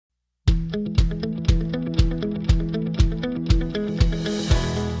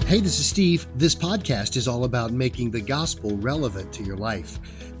Hey, this is Steve. This podcast is all about making the gospel relevant to your life.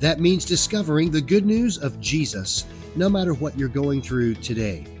 That means discovering the good news of Jesus, no matter what you're going through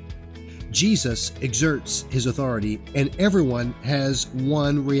today. Jesus exerts his authority, and everyone has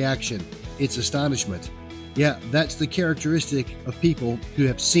one reaction. It's astonishment. Yeah, that's the characteristic of people who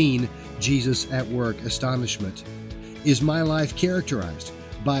have seen Jesus at work, astonishment. Is my life characterized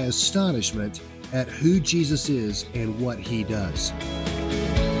by astonishment at who Jesus is and what he does?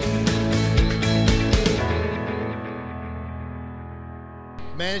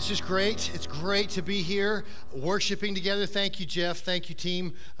 Man, it's just great. It's great to be here worshiping together. Thank you, Jeff. Thank you,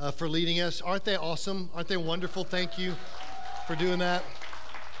 team, for leading us. Aren't they awesome? Aren't they wonderful? Thank you for doing that.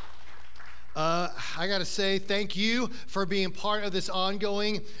 I got to say thank you for being part of this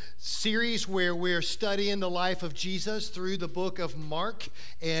ongoing series where we're studying the life of Jesus through the book of Mark.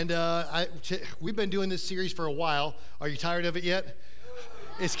 And we've been doing this series for a while. Are you tired of it yet?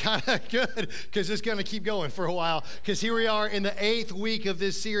 It's kind of good because it's going to keep going for a while, because here we are in the 8th week of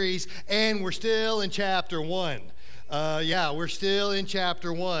this series and we're still in chapter 1. We're still in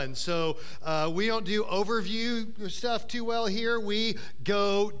chapter 1. So we don't do overview stuff too well here. We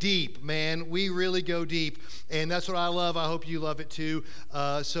go deep, man. We really go deep. And that's what I love. I hope you love it too.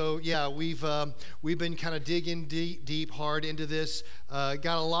 We've been kind of digging deep, hard into this. Got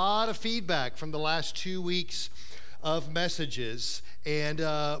a lot of feedback from the last 2 weeks of messages, and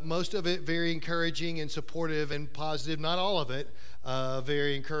most of it very encouraging and supportive and positive. Not all of it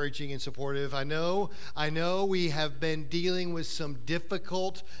very encouraging and supportive. I know we have been dealing with some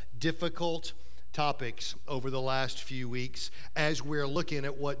difficult topics over the last few weeks as we're looking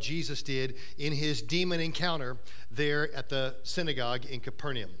at what Jesus did in his demon encounter there at the synagogue in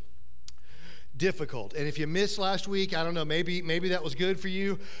Capernaum. Difficult. And if you missed last week, I don't know, maybe that was good for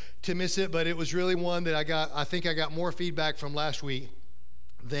you to miss it, but it was really one that I think I got more feedback from last week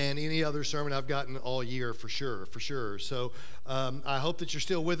than any other sermon I've gotten all year, for sure. So I hope that you're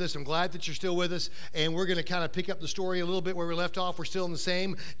still with us. I'm glad that you're still with us, and we're going to kind of pick up the story a little bit where we left off. We're still in the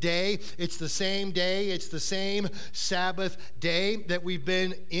same day. It's the same day. It's the same Sabbath day that we've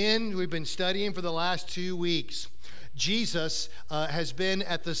been studying for the last 2 weeks. Jesus has been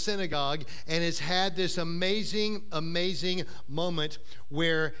at the synagogue and has had this amazing moment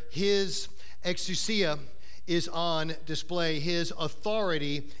where his exousia is on display. His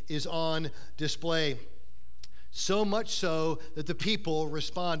authority is on display. So much so that the people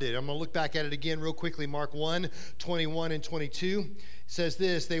responded. I'm going to look back at it again real quickly. Mark 1, 21 and 22 says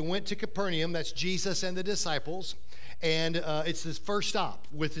this: they went to Capernaum, that's Jesus and the disciples, and it's his first stop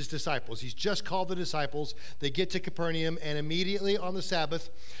with his disciples. He's just called the disciples. They get to Capernaum, and immediately on the Sabbath,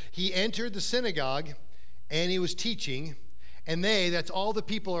 he entered the synagogue, and he was teaching. And that's all the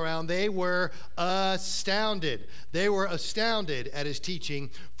people around, they were astounded. They were astounded at his teaching,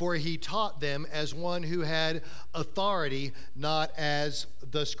 for he taught them as one who had authority, not as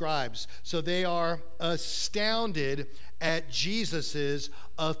the scribes. So they are astounded at Jesus's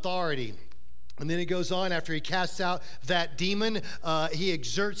authority. And then he goes on, after he casts out that demon, he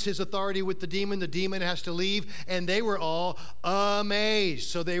exerts his authority with the demon. The demon has to leave, and they were all amazed.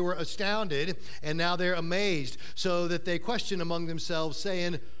 So they were astounded, and now they're amazed, so that they question among themselves,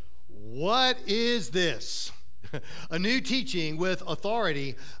 saying, "What is this?" A new teaching with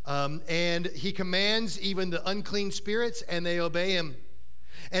authority, and he commands even the unclean spirits, and they obey him.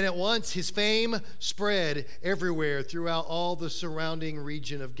 And at once his fame spread everywhere throughout all the surrounding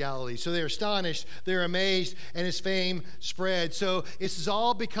region of Galilee. So they're astonished, they're amazed, and his fame spread. So this is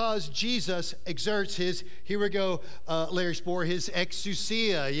all because Jesus exerts his, here we go, Larry Spohr, his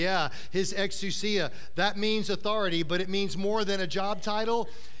exousia. Yeah, his exousia. That means authority, but it means more than a job title.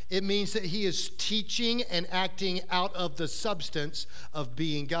 It means that he is teaching and acting out of the substance of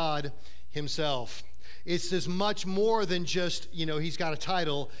being God himself. It's as much more than just, he's got a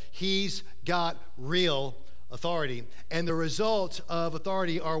title. He's got real authority. And the result of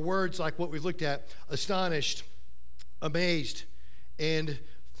authority are words like what we've looked at: astonished, amazed, and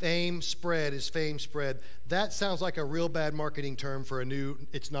fame spread. His fame spread. That sounds like a real bad marketing term for a new,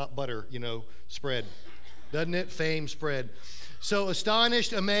 it's not butter, spread. Doesn't it? Fame spread. So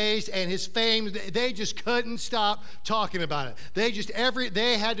astonished, amazed, and his fame, they just couldn't stop talking about it.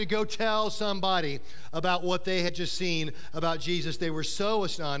 They had to go tell somebody about what they had just seen about Jesus. They were so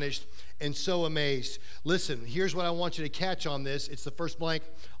astonished and so amazed. Listen, here's what I want you to catch on this. It's the first blank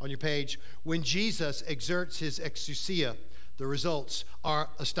on your page. When Jesus exerts his exousia, the results are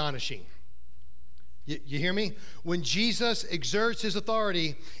astonishing. You hear me? When Jesus exerts his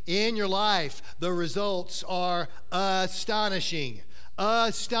authority in your life, the results are astonishing.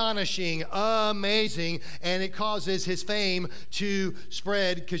 astonishing, amazing, and it causes his fame to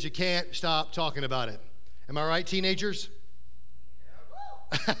spread because you can't stop talking about it. Am I right, teenagers?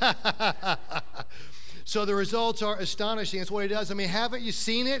 So the results are astonishing. That's what he does. I mean, haven't you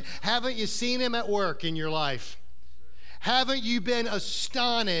seen it? Haven't you seen him at work in your life? Haven't you been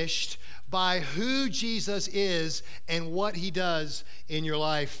astonished by who Jesus is and what he does in your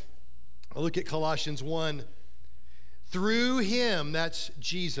life? I'll look at Colossians 1. Through him, that's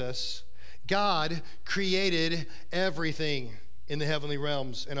Jesus, God created everything in the heavenly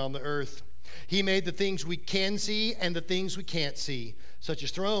realms and on the earth. He made the things we can see and the things we can't see, such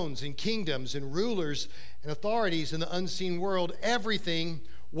as thrones and kingdoms and rulers and authorities in the unseen world. Everything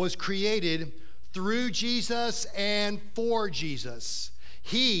was created through Jesus and for Jesus.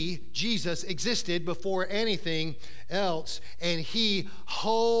 He, Jesus, existed before anything else, and he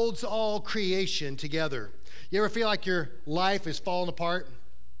holds all creation together. You ever feel like your life is falling apart?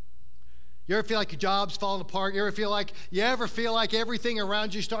 You ever feel like your job's falling apart? You ever feel like everything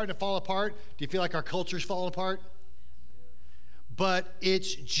around you is starting to fall apart? Do you feel like our culture's falling apart? But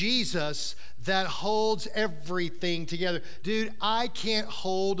it's Jesus that holds everything together. Dude, I can't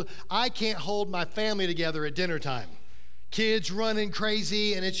hold my family together at dinner time. Kids running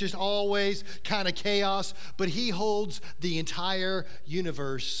crazy, and it's just always kind of chaos, but he holds the entire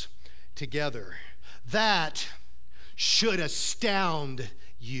universe together. That should astound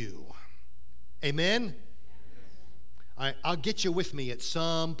you. Amen? All right, I'll get you with me at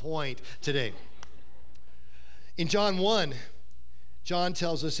some point today. In John 1, John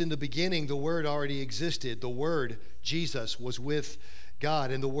tells us in the beginning the Word already existed. The Word, Jesus, was with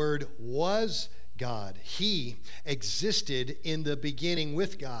God, and the Word was God. He existed in the beginning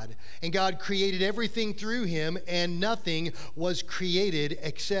with God, and God created everything through him, and nothing was created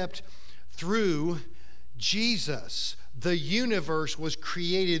except through Jesus. The universe was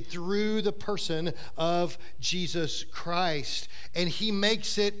created through the person of Jesus Christ, and he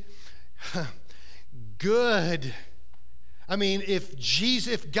makes it good. I mean,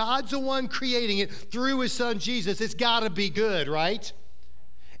 if God's the one creating it through his son Jesus, it's got to be good, right?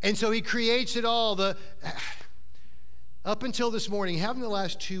 And so he creates it all. Up until this morning, haven't the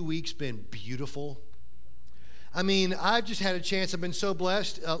last 2 weeks been beautiful? I mean, I've just had a chance. I've been so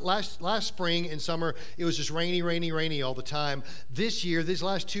blessed. Last spring and summer, it was just rainy all the time. This year, these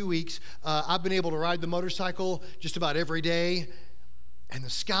last 2 weeks, I've been able to ride the motorcycle just about every day. And the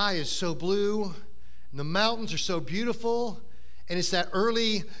sky is so blue, and the mountains are so beautiful. And it's that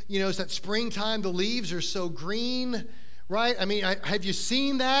early, it's that springtime. The leaves are so green, right? I mean, have you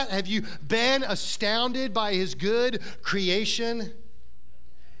seen that? Have you been astounded by his good creation?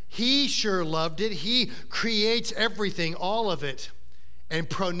 He sure loved it. He creates everything, all of it, and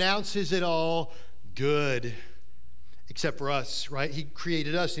pronounces it all good, except for us, right? He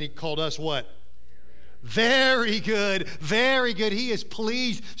created us, and he called us what? Very good, very good. He is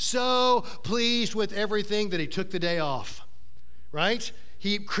pleased, so pleased with everything that he took the day off, right?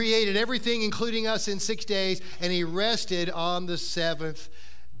 He created everything, including us, in 6 days, and he rested on the seventh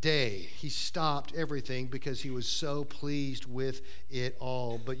day. He stopped everything because he was so pleased with it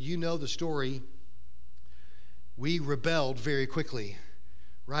all. But you know the story. We rebelled very quickly,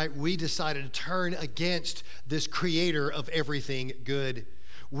 right? We decided to turn against this creator of everything good.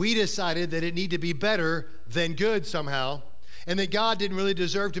 We decided that it needed to be better than good somehow, and that God didn't really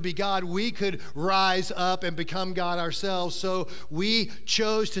deserve to be God. We could rise up and become God ourselves. So we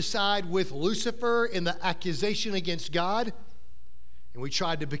chose to side with Lucifer in the accusation against God, and we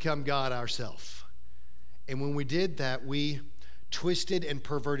tried to become God ourselves. And when we did that, we twisted and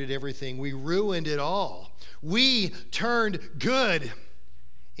perverted everything. We ruined it all. We turned good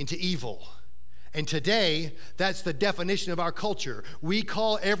into evil. And today, that's the definition of our culture. We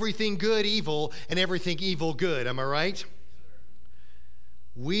call everything good evil and everything evil good. Am I right?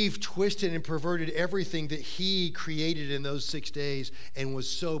 We've twisted and perverted everything that he created in those 6 days and was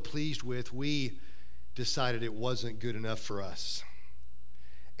so pleased with. We decided it wasn't good enough for us.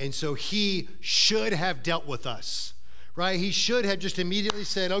 And so he should have dealt with us, right? He should have just immediately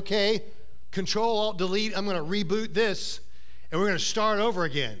said, okay, Control, Alt, Delete, I'm going to reboot this, and we're going to start over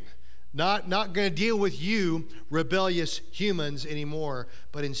again. Not going to deal with you, rebellious humans, anymore.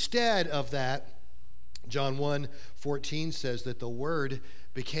 But instead of that, John 1:14 says that the Word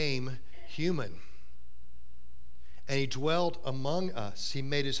became human. And he dwelt among us. He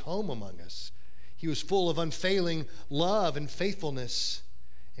made his home among us. He was full of unfailing love and faithfulness.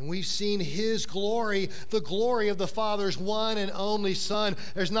 And we've seen his glory, the glory of the Father's one and only Son.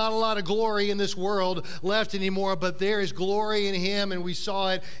 There's not a lot of glory in this world left anymore, but there is glory in him, and we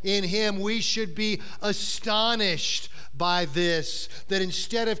saw it in him. We should be astonished by this, that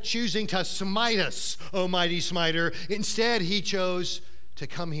instead of choosing to smite us, O mighty smiter, instead he chose to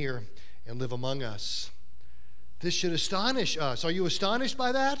come here and live among us. This should astonish us. Are you astonished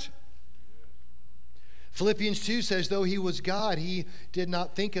by that? Philippians 2 says, though he was God, he did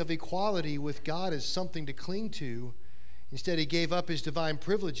not think of equality with God as something to cling to. Instead, he gave up his divine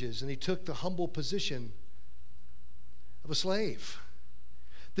privileges and he took the humble position of a slave.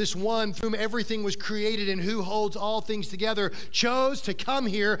 This one through whom everything was created and who holds all things together chose to come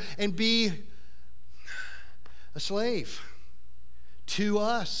here and be a slave to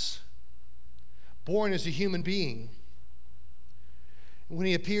us, born as a human being. When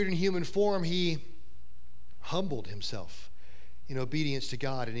he appeared in human form, he humbled himself in obedience to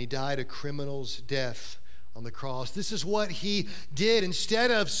God, and he died a criminal's death on the cross. This is what he did.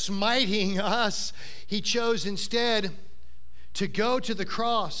 Instead of smiting us, he chose instead to go to the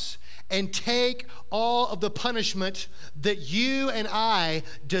cross and take all of the punishment that you and I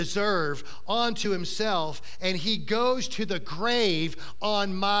deserve onto himself, and he goes to the grave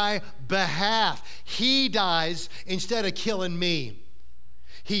on my behalf. He dies instead of killing me.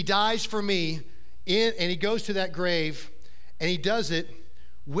 He dies for me, and he goes to that grave, and he does it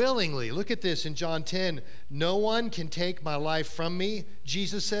willingly. Look at this in John 10. No one can take my life from me,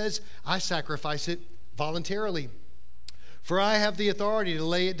 Jesus says. I sacrifice it voluntarily. For I have the authority to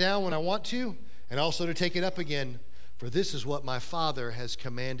lay it down when I want to, and also to take it up again. For this is what my Father has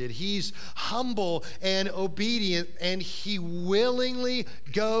commanded. He's humble and obedient, and he willingly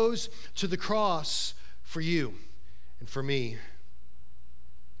goes to the cross for you and for me.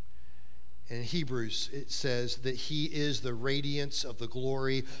 In Hebrews, it says that he is the radiance of the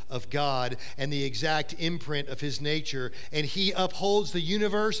glory of God and the exact imprint of his nature, and he upholds the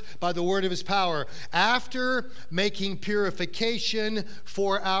universe by the word of his power. After making purification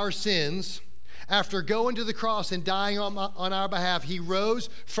for our sins, after going to the cross and dying on our behalf, he rose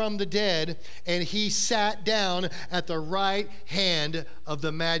from the dead, and he sat down at the right hand of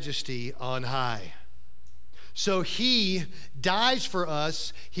the Majesty on high. So he dies for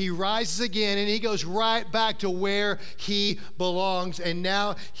us, he rises again, and he goes right back to where he belongs, and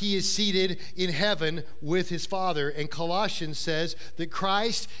now he is seated in heaven with his Father. And Colossians says that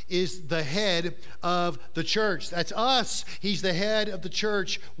Christ is the head of the church. That's us. He's the head of the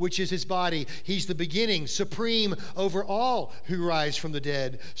church, which is his body. He's the beginning, supreme over all who rise from the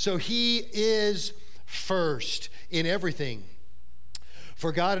dead. So he is first in everything.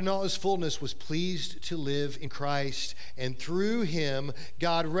 For God in all his fullness was pleased to live in Christ, and through him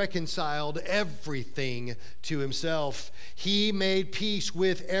God reconciled everything to himself. He made peace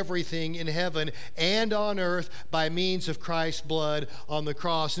with everything in heaven and on earth by means of Christ's blood on the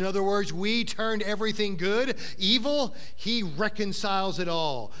cross. In other words, we turned everything good, evil, he reconciles it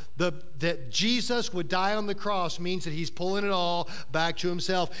all. That Jesus would die on the cross means that he's pulling it all back to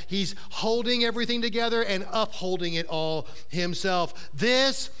himself. He's holding everything together and upholding it all himself.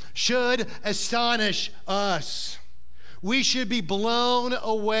 This should astonish us. We should be blown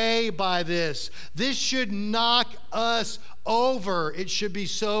away by this. This should knock us over. It should be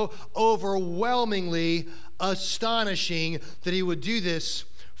so overwhelmingly astonishing that he would do this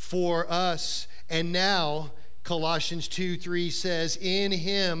for us. And now, Colossians 2:3 says, in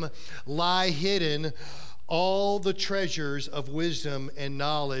him lie hidden all the treasures of wisdom and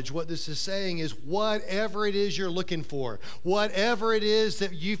knowledge. What this is saying is whatever it is you're looking for, whatever it is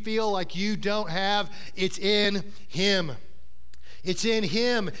that you feel like you don't have, it's in him. It's in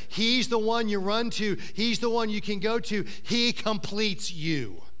him. He's the one you run to. He's the one you can go to. He completes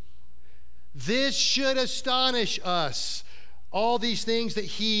you. This should astonish us. All these things that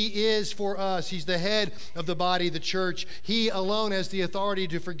he is for us. He's the head of the body, the church. He alone has the authority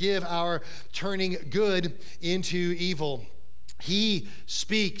to forgive our turning good into evil. He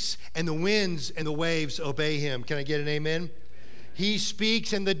speaks, and the winds and the waves obey him. Can I get an amen? He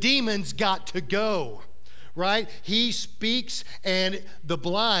speaks, and the demons got to go. Right? He speaks, and the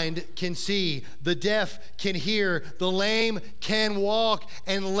blind can see, the deaf can hear, the lame can walk,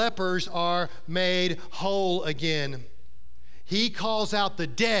 and lepers are made whole again. He calls out the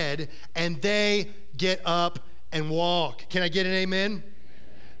dead, and they get up and walk. Can I get an amen?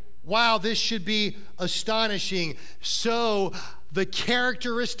 Wow, this should be astonishing. So the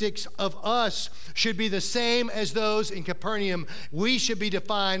characteristics of us should be the same as those in Capernaum. We should be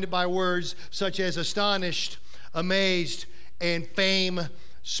defined by words such as astonished, amazed, and fame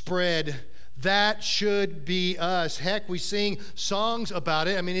spread. That should be us. Heck, we sing songs about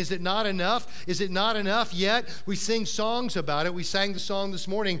it. I mean, is it not enough? Is it not enough yet? We sing songs about it. We sang the song this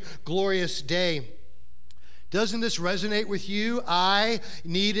morning, Glorious Day. Doesn't this resonate with you? I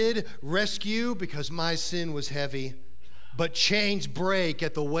needed rescue because my sin was heavy. But chains break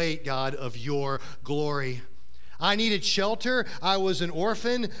at the weight, God, of your glory. I needed shelter. I was an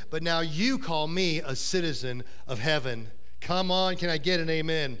orphan, but now you call me a citizen of heaven. Come on, can I get an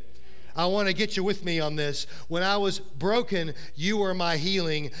amen? I want to get you with me on this. When I was broken, you were my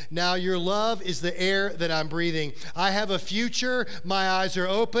healing. Now your love is the air that I'm breathing. I have a future. My eyes are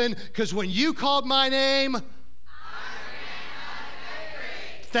open because when you called my name,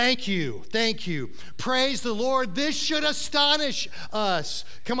 thank you. Thank you. Praise the Lord. This should astonish us.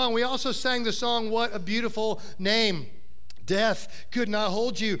 Come on, we also sang the song, What a Beautiful Name. Death could not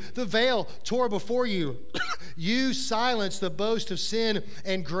hold you. The veil tore before you. You silenced the boast of sin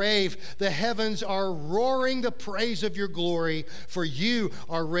and grave. The heavens are roaring the praise of your glory, for you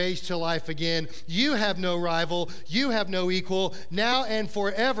are raised to life again. You have no rival. You have no equal. Now and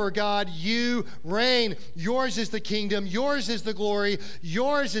forever, God, you reign. Yours is the kingdom. Yours is the glory.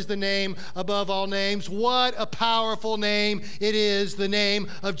 Yours is the name above all names. What a powerful name it is, the name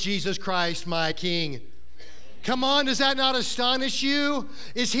of Jesus Christ, my King. Come on, does that not astonish you?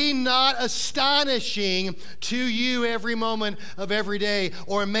 Is he not astonishing to you every moment of every day?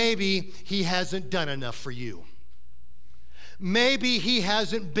 Or maybe he hasn't done enough for you. Maybe he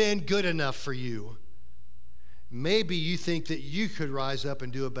hasn't been good enough for you. Maybe you think that you could rise up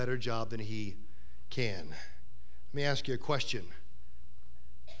and do a better job than he can. Let me ask you a question.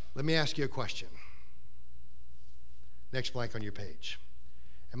 Next blank on your page.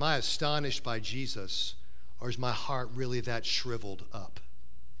 Am I astonished by Jesus? Or is my heart really that shriveled up?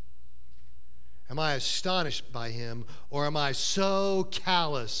 Am I astonished by him, or am I so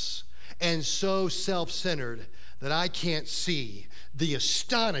callous and so self-centered that I can't see the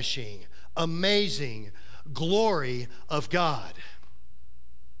astonishing, amazing glory of God?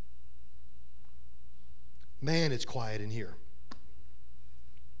 Man, it's quiet in here.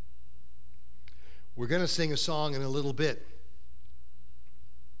 We're going to sing a song in a little bit.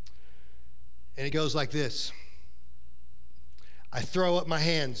 And it goes like this. I throw up my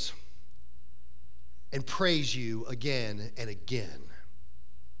hands and praise you again and again.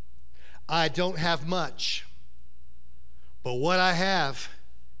 I don't have much, but what I have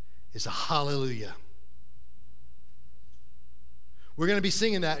is a hallelujah. We're going to be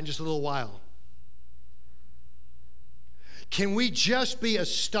singing that in just a little while. Can we just be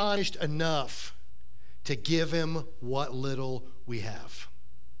astonished enough to give him what little we have?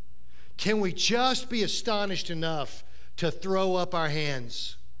 Can we just be astonished enough to throw up our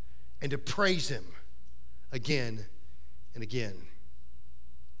hands and to praise him again and again?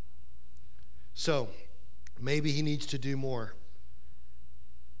 So, maybe he needs to do more.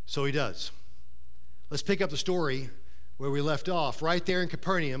 So he does. Let's pick up the story where we left off. Right there in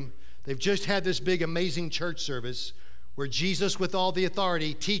Capernaum, they've just had this big, amazing church service where Jesus, with all the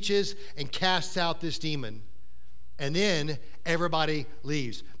authority, teaches and casts out this demon. And then everybody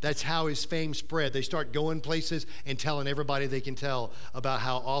leaves. That's how his fame spread. They start going places and telling everybody they can tell about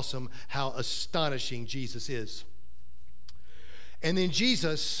how awesome, how astonishing Jesus is. And then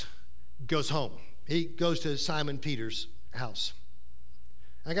Jesus goes home. He goes to Simon Peter's house.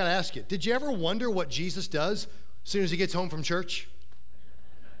 I got to ask you, did you ever wonder what Jesus does as soon as he gets home from church?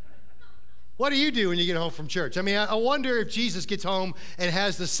 What do you do when you get home from church? I mean, I wonder if Jesus gets home and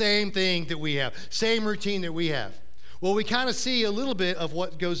has the same thing that we have, same routine that we have. Well, we kind of see a little bit of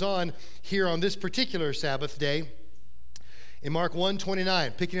what goes on here on this particular Sabbath day in Mark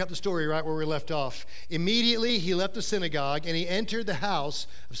 1:29, picking up the story right where we left off. Immediately he left the synagogue and he entered the house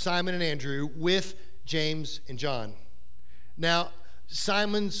of Simon and Andrew with James and John. Now,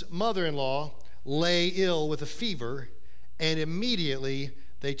 Simon's mother-in-law lay ill with a fever, and immediately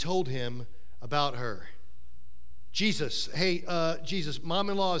they told him about her. Jesus, hey, Jesus,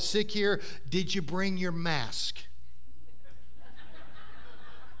 mom-in-law is sick here. Did you bring your mask?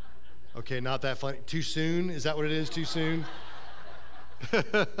 Okay, not that funny. Too soon? Is that what it is? Too soon?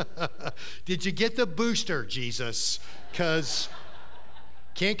 Did you get the booster, Jesus? Because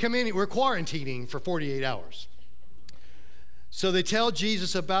can't come in. We're quarantining for 48 hours. So they tell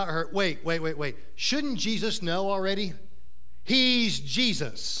Jesus about her. Wait. Shouldn't Jesus know already? He's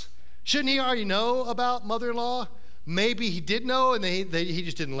Jesus. Shouldn't he already know about mother-in-law? Maybe he did know and he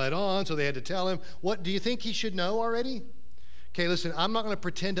just didn't let on, so they had to tell him. What do you think he should know already? Okay, listen, I'm not going to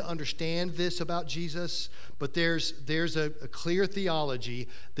pretend to understand this about Jesus, but there's a clear theology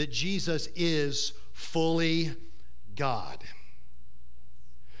that Jesus is fully God.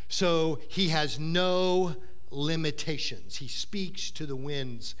 So he has no limitations. He speaks to the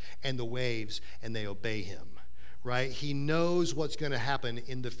winds and the waves, and they obey him, right? He knows what's going to happen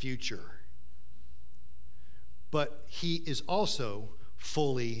in the future. But he is also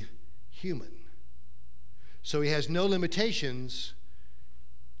fully human. So he has no limitations,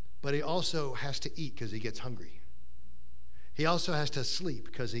 but he also has to eat because he gets hungry. He also has to sleep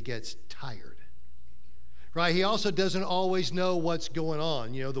because he gets tired. Right? He also doesn't always know what's going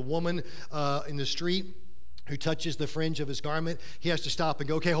on. You know, the woman in the street who touches the fringe of his garment, he has to stop and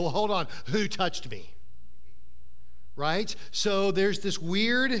go, okay, hold on, who touched me? Right? So there's this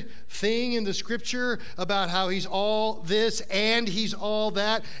weird thing in the scripture about how he's all this and he's all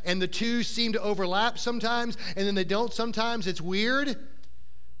that, and the two seem to overlap sometimes, and then they don't sometimes. It's weird.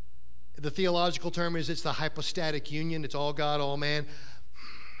 The theological term is it's the hypostatic union. It's all God, all man.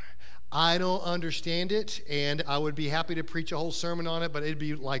 I don't understand it, and I would be happy to preach a whole sermon on it, but it'd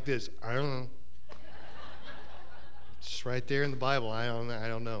be like this. I don't know. It's right there in the Bible. I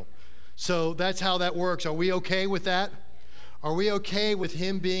don't know. So that's how that works. Are we okay with that? Are we okay with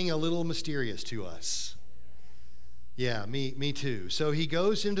him being a little mysterious to us? Yeah, me too. So he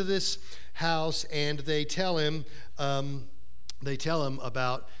goes into this house, and they tell him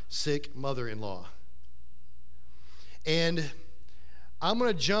about sick mother-in-law. And I'm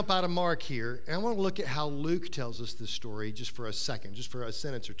going to jump out of Mark here, and I want to look at how Luke tells us this story just for a second, just for a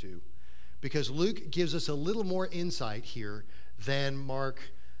sentence or two, because Luke gives us a little more insight here than Mark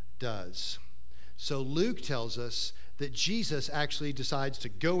does. So Luke tells us that Jesus actually decides to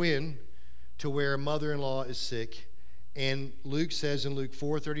go in to where a mother-in-law is sick, and Luke says in Luke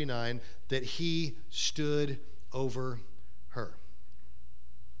 4:39 that he stood over her.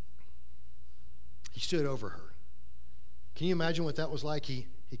 He stood over her. Can you imagine what that was like? He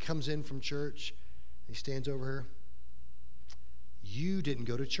comes in from church, he stands over her. You didn't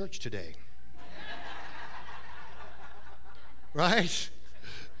go to church today. Right?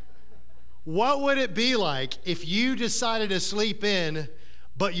 What would it be like if you decided to sleep in,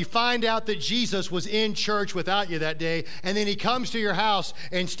 but you find out that Jesus was in church without you that day, and then he comes to your house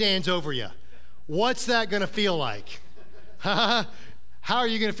and stands over you? What's that going to feel like? How are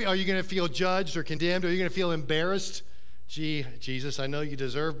you going to feel? Are you going to feel judged or condemned? Are you going to feel embarrassed? Gee, Jesus, I know you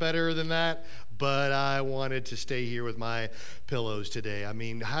deserve better than that, but I wanted to stay here with my pillows today. I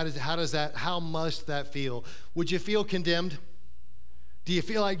mean, how must that feel? Would you feel condemned? Do you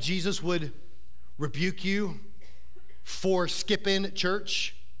feel like Jesus would rebuke you for skipping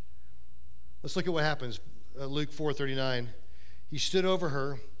church? Let's look at what happens. Luke 4:39. He stood over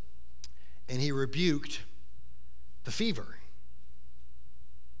her and he rebuked the fever,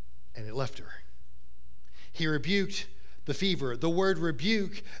 and it left her. He rebuked the fever. The word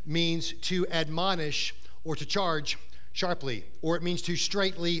rebuke means to admonish or to charge sharply, or it means to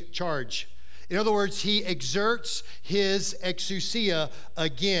straightly charge. In other words, he exerts his exousia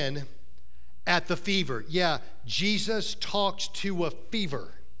again at the fever. Yeah, Jesus talks to a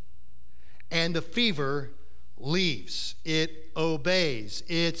fever, and the fever leaves. It obeys.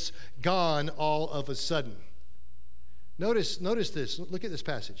 It's gone all of a sudden. Notice this. Look at this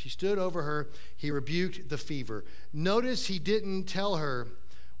passage. He stood over her. He rebuked the fever. Notice he didn't tell her,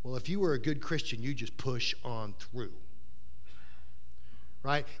 well, if you were a good Christian, you just push on through.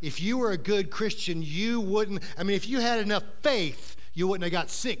 Right? If you were a good Christian, if you had enough faith, you wouldn't have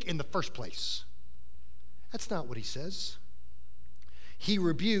got sick in the first place. That's not what he says. He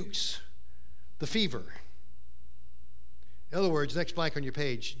rebukes the fever. In other words, next blank on your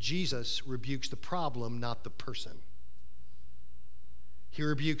page, Jesus rebukes the problem, not the person. He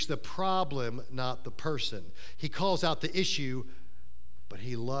rebukes the problem, not the person. He calls out the issue, but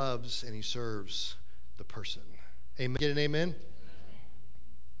he loves and he serves the person. Amen. Get an amen?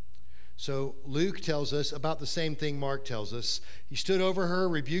 So Luke tells us about the same thing Mark tells us. He stood over her,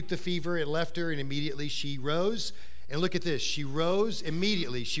 rebuked the fever, it left her, and immediately she rose. And look at this. She rose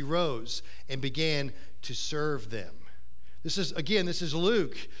and began to serve them. This is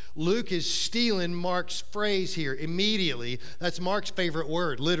Luke. Luke is stealing Mark's phrase here, immediately. That's Mark's favorite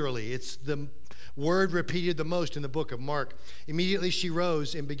word, literally. It's the word repeated the most in the book of Mark. Immediately she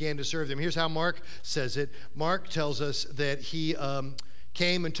rose and began to serve them. Here's how Mark says it. Mark tells us that he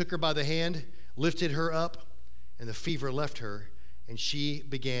came and took her by the hand, lifted her up, and the fever left her, and she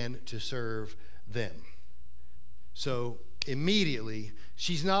began to serve them. So immediately,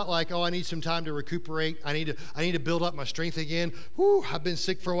 she's not like, oh, I need some time to recuperate. I need to build up my strength again. Whew, I've been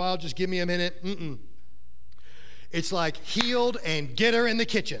sick for a while. Just give me a minute. It's like healed and get her in the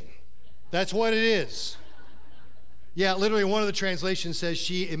kitchen. That's what it is. Yeah, literally one of the translations says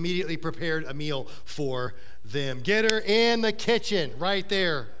she immediately prepared a meal for them. Get her in the kitchen right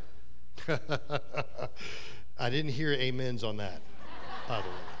there. I didn't hear amens on that, by the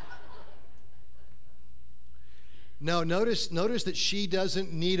way. No, notice that she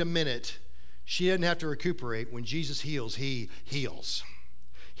doesn't need a minute. She doesn't have to recuperate. When Jesus heals, he heals.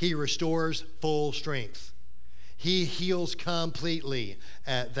 He restores full strength. He heals completely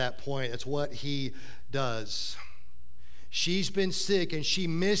at that point. That's what he does. She's been sick, and she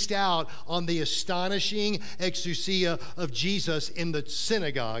missed out on the astonishing exousia of Jesus in the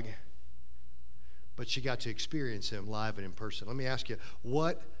synagogue. But she got to experience him live and in person. Let me ask you,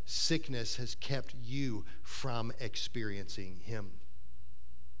 what sickness has kept you from experiencing him?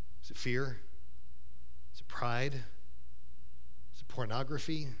 Is it fear? Is it pride? Is it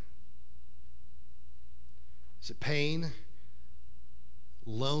pornography? Is it pain?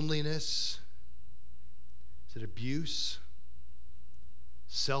 Loneliness? Is it abuse?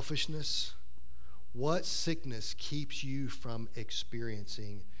 Selfishness? What sickness keeps you from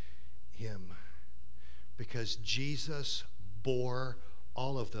experiencing him? Because Jesus bore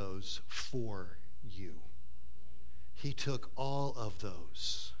all of those for you. He took all of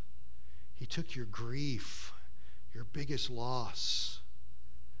those. He took your grief, your biggest loss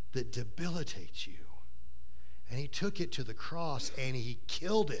that debilitates you, and he took it to the cross and he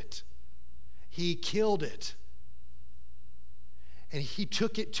killed it. He killed it. And he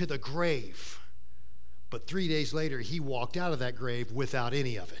took it to the grave. But 3 days later, he walked out of that grave without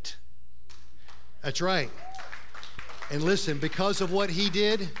any of it. That's right. And listen, because of what he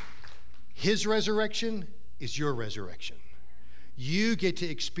did, his resurrection is your resurrection. You get to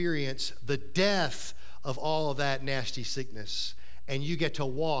experience the death of all of that nasty sickness, and you get to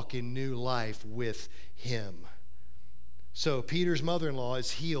walk in new life with him. So Peter's mother-in-law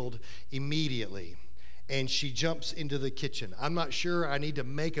is healed immediately, and she jumps into the kitchen. I'm not sure I need to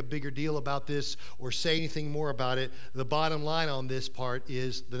make a bigger deal about this or say anything more about it. The bottom line on this part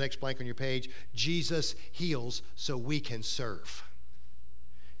is the next blank on your page. Jesus heals so we can serve.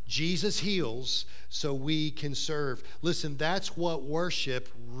 Jesus heals so we can serve. Listen, that's what worship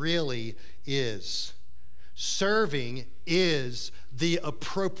really is. Serving is the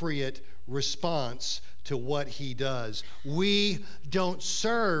appropriate response to what he does. We don't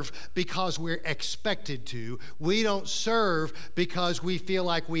serve because we're expected to. We don't serve because we feel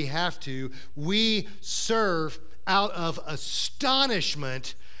like we have to. We serve out of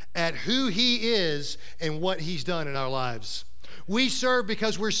astonishment at who he is and what he's done in our lives. We serve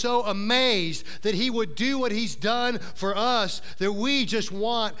because we're so amazed that he would do what he's done for us that we just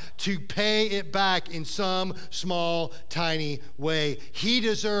want to pay it back in some small, tiny way. He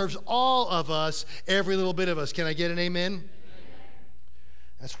deserves all of us, every little bit of us. Can I get an amen? Amen.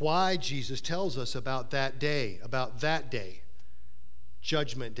 That's why Jesus tells us about that day,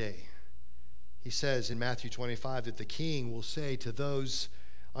 Judgment Day. He says in Matthew 25 that the king will say to those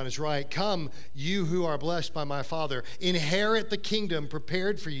on his right, "Come, you who are blessed by my Father, inherit the kingdom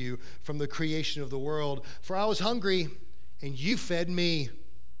prepared for you from the creation of the world. For I was hungry, and you fed me.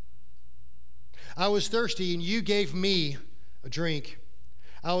 I was thirsty, and you gave me a drink.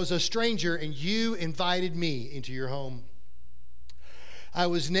 I was a stranger, and you invited me into your home. I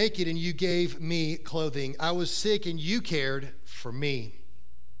was naked, and you gave me clothing. I was sick, and you cared for me.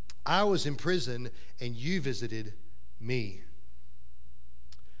 I was in prison, and you visited me."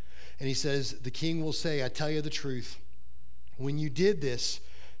 And he says, the king will say, "I tell you the truth. When you did this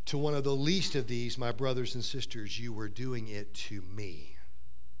to one of the least of these, my brothers and sisters, you were doing it to me."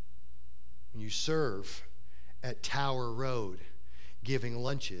 When you serve at Tower Road, giving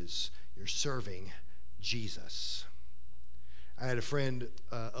lunches, you're serving Jesus. I had a friend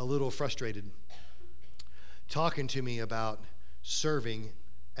a little frustrated talking to me about serving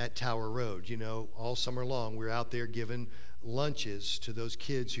at Tower Road. You know, all summer long, we're out there giving lunches to those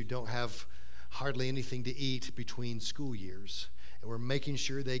kids who don't have hardly anything to eat between school years. And we're making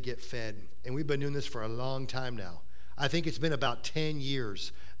sure they get fed. And we've been doing this for a long time now. I think it's been about 10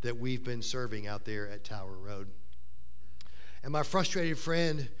 years that we've been serving out there at Tower Road. And my frustrated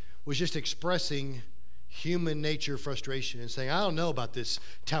friend was just expressing human nature frustration and saying, "I don't know about this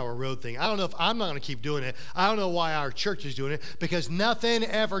Tower Road thing. I don't know if I'm not going to keep doing it. I don't know why our church is doing it, because nothing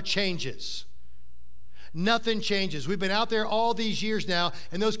ever changes. Nothing changes. We've been out there all these years now,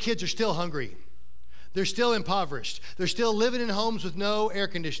 and those kids are still hungry. They're still impoverished. They're still living in homes with no air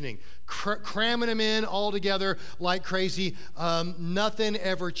conditioning, cramming them in all together like crazy. Nothing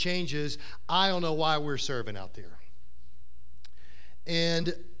ever changes. I don't know why we're serving out there."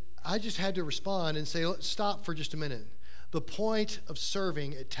 And I just had to respond and say, let's stop for just a minute. The point of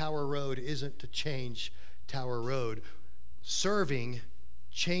serving at Tower Road isn't to change Tower Road. Serving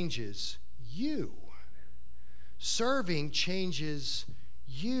changes you. Serving changes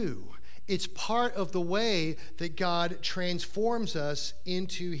you. It's part of the way that God transforms us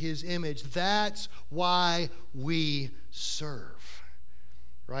into his image. That's why we serve.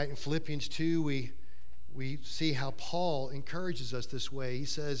 Right? In Philippians 2, we we see how Paul encourages us this way. He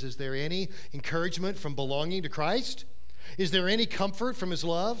says, is there any encouragement from belonging to Christ? Is there any comfort from his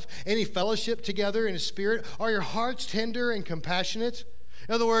love? Any fellowship together in his spirit? Are your hearts tender and compassionate?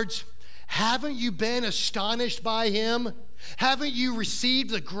 In other words, haven't you been astonished by him? Haven't you received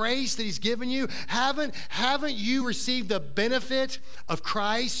the grace that he's given you? Haven't you received the benefit of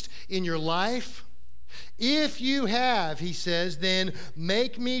Christ in your life? If you have, he says, then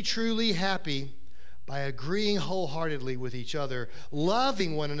make me truly happy by agreeing wholeheartedly with each other,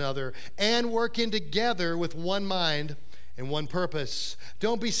 loving one another, and working together with one mind and one purpose.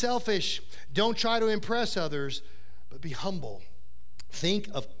 Don't be selfish. Don't try to impress others, but be humble. Think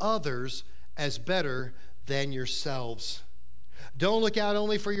of others as better than yourselves. Don't look out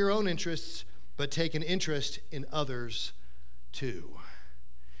only for your own interests, but take an interest in others too.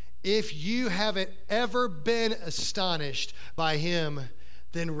 If you haven't ever been astonished by him,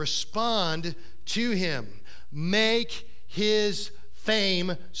 then respond to him. Make his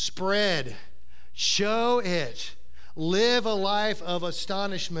fame spread. Show it. Live a life of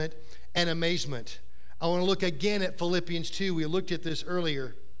astonishment and amazement. I want to look again at Philippians 2. We looked at this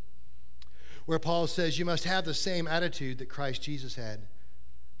earlier, where Paul says, you must have the same attitude that Christ Jesus had.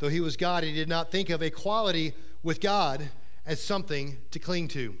 Though he was God, he did not think of equality with God as something to cling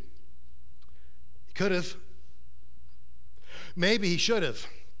to. He could have. Maybe he should have.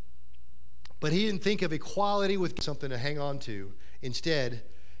 But he didn't think of equality with something to hang on to. Instead,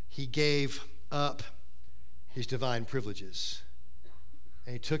 he gave up his divine privileges.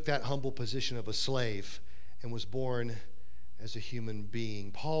 And he took that humble position of a slave and was born as a human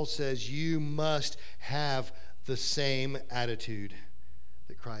being. Paul says you must have the same attitude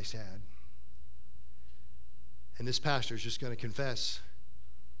that Christ had. And this pastor is just going to confess,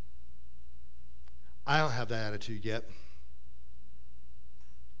 I don't have that attitude yet.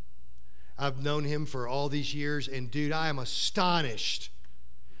 I've known him for all these years, and dude, I am astonished.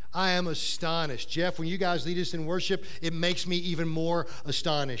 I am astonished. Jeff, when you guys lead us in worship, it makes me even more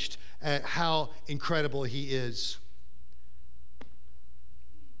astonished at how incredible he is.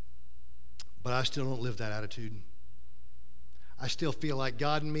 But I still don't live that attitude. I still feel like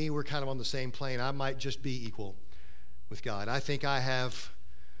God and me, we're kind of on the same plane. I might just be equal with God. I think I have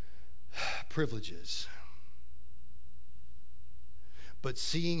privileges. But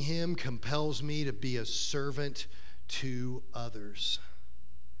seeing him compels me to be a servant to others.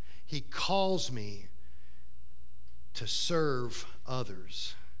 He calls me to serve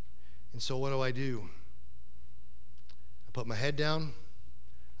others. And so what do? I put my head down.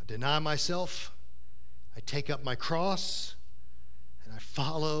 I deny myself. I take up my cross. And I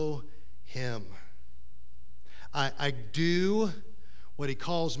follow him. I do what he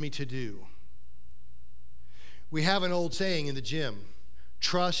calls me to do. We have an old saying in the gym.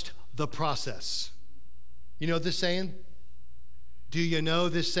 Trust the process. You know this saying? Do you know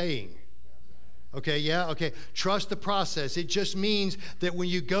this saying? Okay, yeah? Okay. Trust the process. It just means that when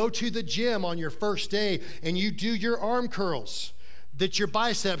you go to the gym on your first day and you do your arm curls, that your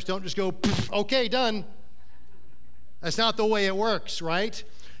biceps don't just go, okay, done. That's not the way it works, right?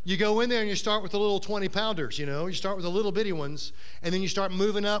 You go in there and you start with the little 20-pounders, You start with the little bitty ones, and then you start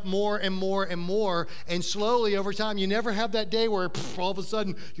moving up more and more and more, and slowly over time, you never have that day where all of a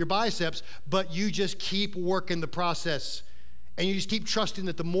sudden your biceps, but you just keep working the process. And you just keep trusting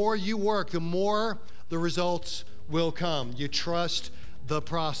that the more you work, the more the results will come. You trust the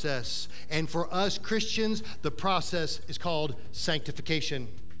process. And for us Christians, the process is called sanctification.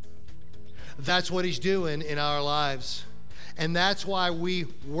 That's what he's doing in our lives. And that's why we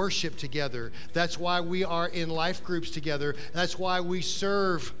worship together. That's why we are in life groups together. That's why we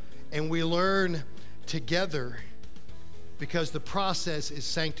serve and we learn together. Because the process is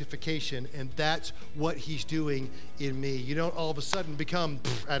sanctification, and that's what he's doing in me. You don't all of a sudden become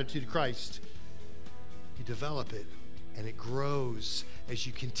attitude of Christ. You develop it, and it grows as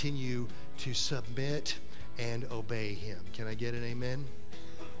you continue to submit and obey him. Can I get an amen?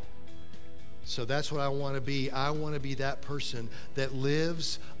 So that's what I want to be. I want to be that person that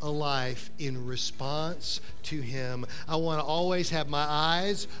lives a life in response to him. I want to always have my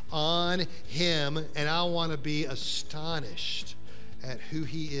eyes on him, and I want to be astonished at who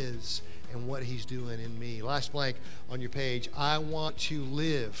he is and what he's doing in me. Last blank on your page. I want to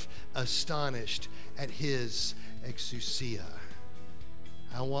live astonished at his exousia.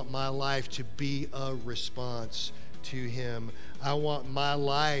 I want my life to be a response to him. I want my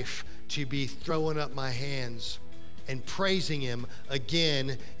life to be throwing up my hands and praising him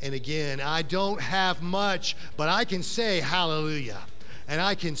again and again. I don't have much, but I can say hallelujah. and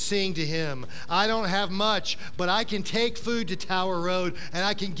I can sing to him. I don't have much, but I can take food to Tower Road and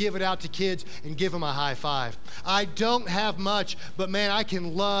I can give it out to kids and give them a high five. I don't have much, but man, I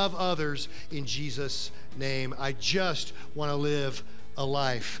can love others in Jesus' name. I just want to live a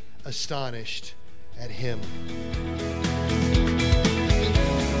life astonished at him.